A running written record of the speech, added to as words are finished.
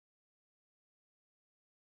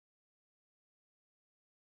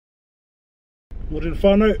Morena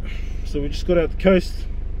whānau. So we just got out the coast.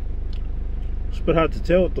 It's a bit hard to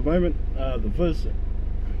tell at the moment. The viz,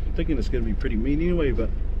 I'm thinking it's going to be pretty mean anyway, but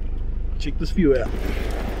check this view out.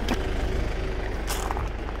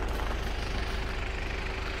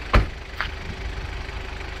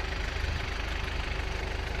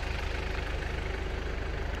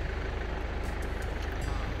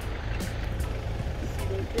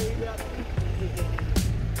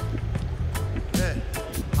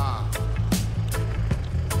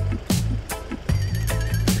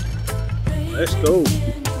 Let's go.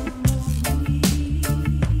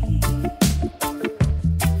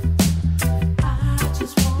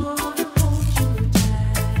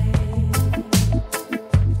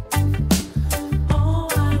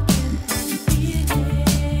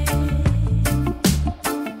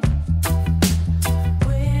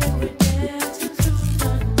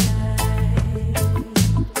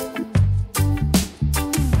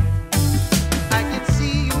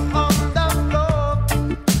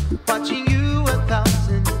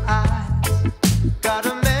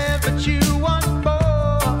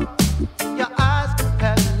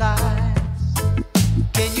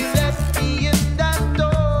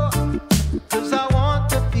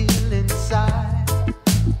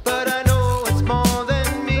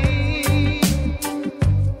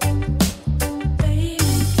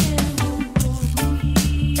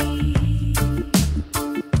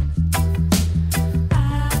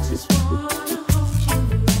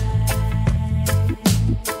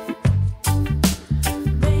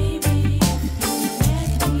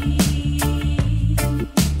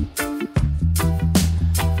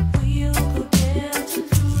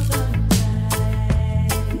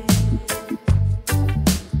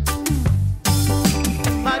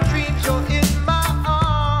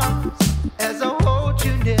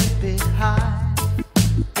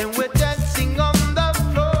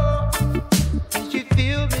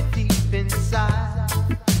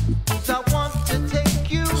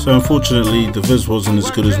 So unfortunately the viz wasn't as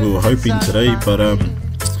good as we were hoping today, but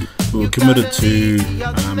we were committed to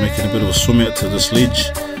making a bit of a swim out to the sledge.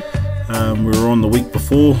 We were on the week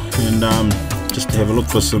before, and just to have a look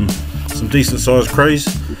for some decent sized crays.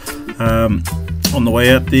 On the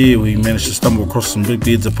way out there we managed to stumble across some big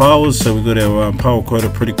beds of Pauas, so we got our Paua quota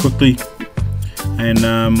pretty quickly, and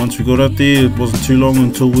once we got out there it wasn't too long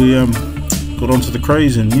until we got onto the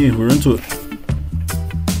crays, and yeah, we're into it.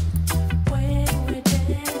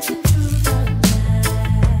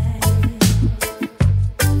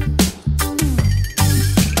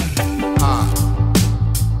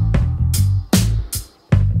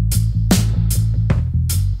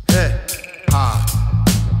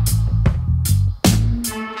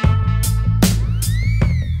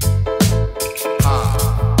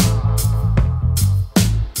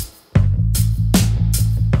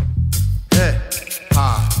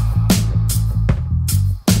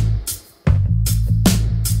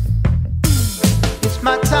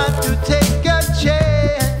 My time to take a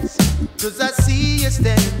chance, 'cause I see you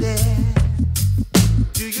standing there.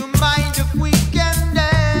 Do you mind if we can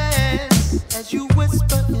dance? As you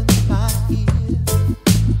whisper in my ear,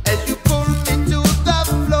 as you pull me to the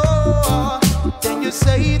floor, then you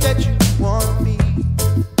say that you want me.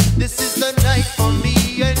 This is the night for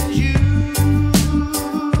me and you.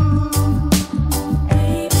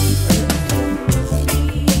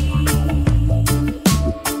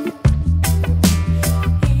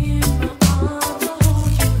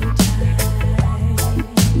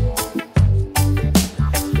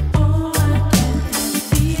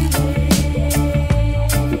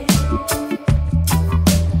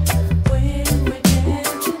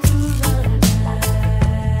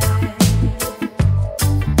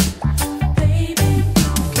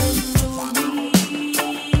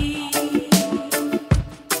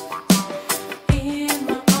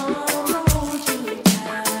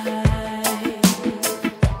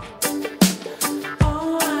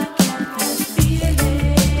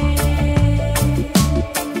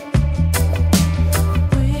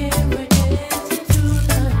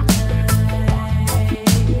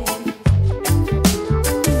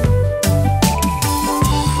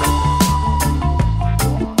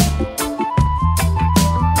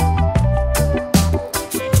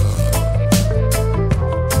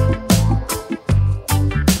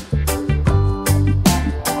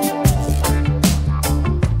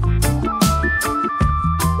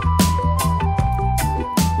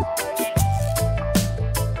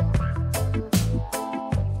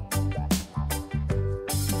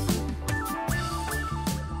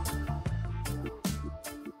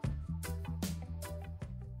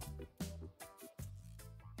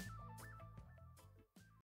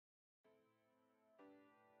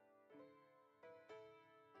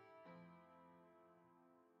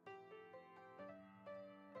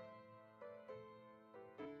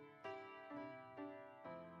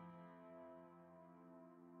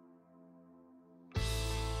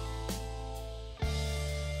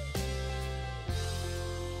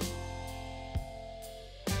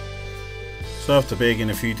 So after bagging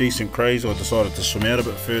a few decent crays, I decided to swim out a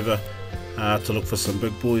bit further to look for some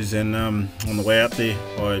big boys, and on the way out there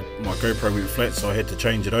my GoPro went flat, so I had to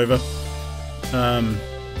change it over.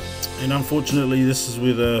 And unfortunately this is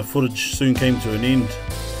where the footage soon came to an end.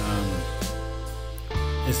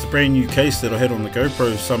 It's the brand new case that I had on the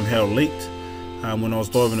GoPro somehow leaked when I was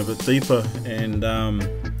diving a bit deeper, and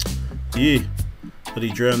yeah, but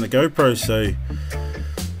he drowned the GoPro, so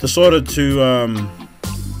decided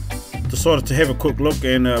to have a quick look,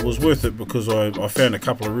 and it was worth it because I found a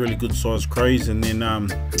couple of really good sized crays, and then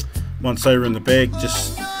once they were in the bag,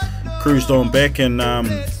 just cruised on back and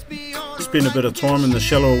spent a bit of time in the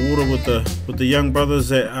shallower water with the young brothers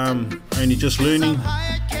that only just learning,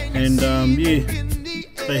 and yeah,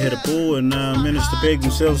 they had a ball and managed to bag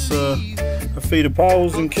themselves a feed of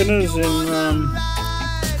Pauas and Kinners, and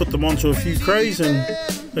put them onto a few crays, and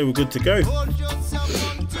they were good to go.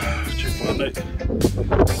 Check my note.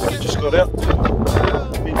 I just got out.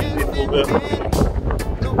 Been there for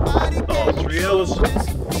about 3 hours.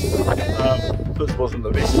 This wasn't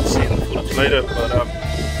the best to see in the footage later, but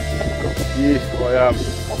yeah,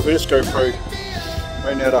 my first GoPro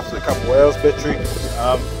ran out after a couple of hours battery,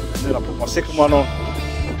 and then I put my second one on.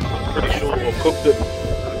 I'm pretty sure I cooked it,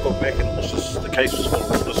 and I got back and it was just, the case was full of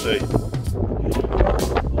water, so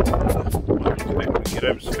get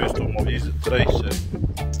home. It's the first time I've used it today, so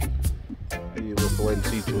yeah, we'll have to wait and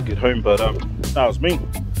see till we get home. But that was me.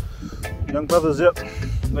 Young brothers out,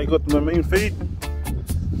 they got my main feed.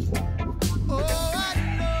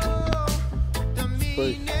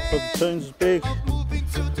 So got the Tones bag, got a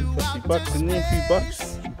few bucks in there, a few bucks,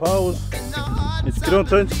 some Pauas. Let's get on,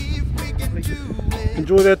 Tones.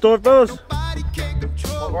 Enjoy that dive, brothers.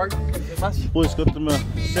 Boys got them a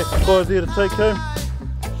sack of guys there to take home.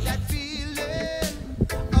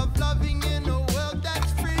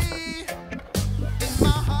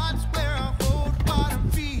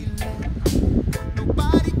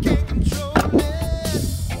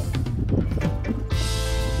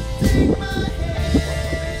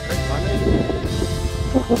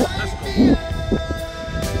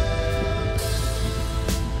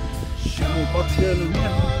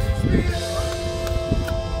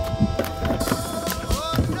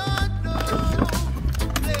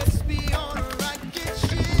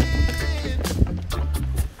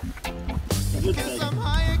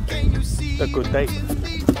 A good day.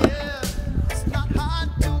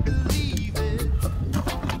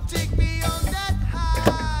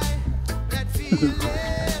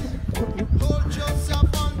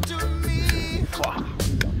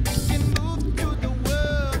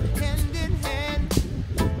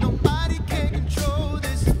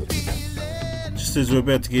 Just as we're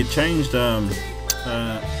about to get changed, a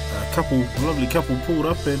lovely couple pulled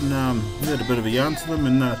up, and we had a bit of a yarn to them,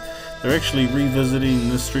 and they're actually revisiting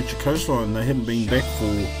this stretch of coastline. They hadn't been back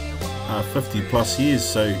for 50 plus years,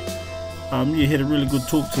 so yeah, had a really good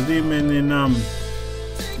talk to them, and then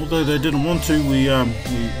although they didn't want to, we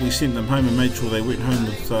sent them home and made sure they went home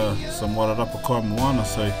with some Wairarapa Moana,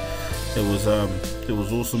 so it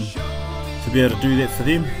was awesome to be able to do that for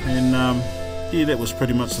them. And yeah, that was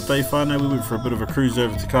pretty much the day. Whānau, we went for a bit of a cruise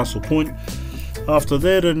over to Castle Point after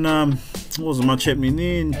that, and there wasn't much happening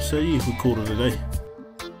there, and so yeah, we called it a day.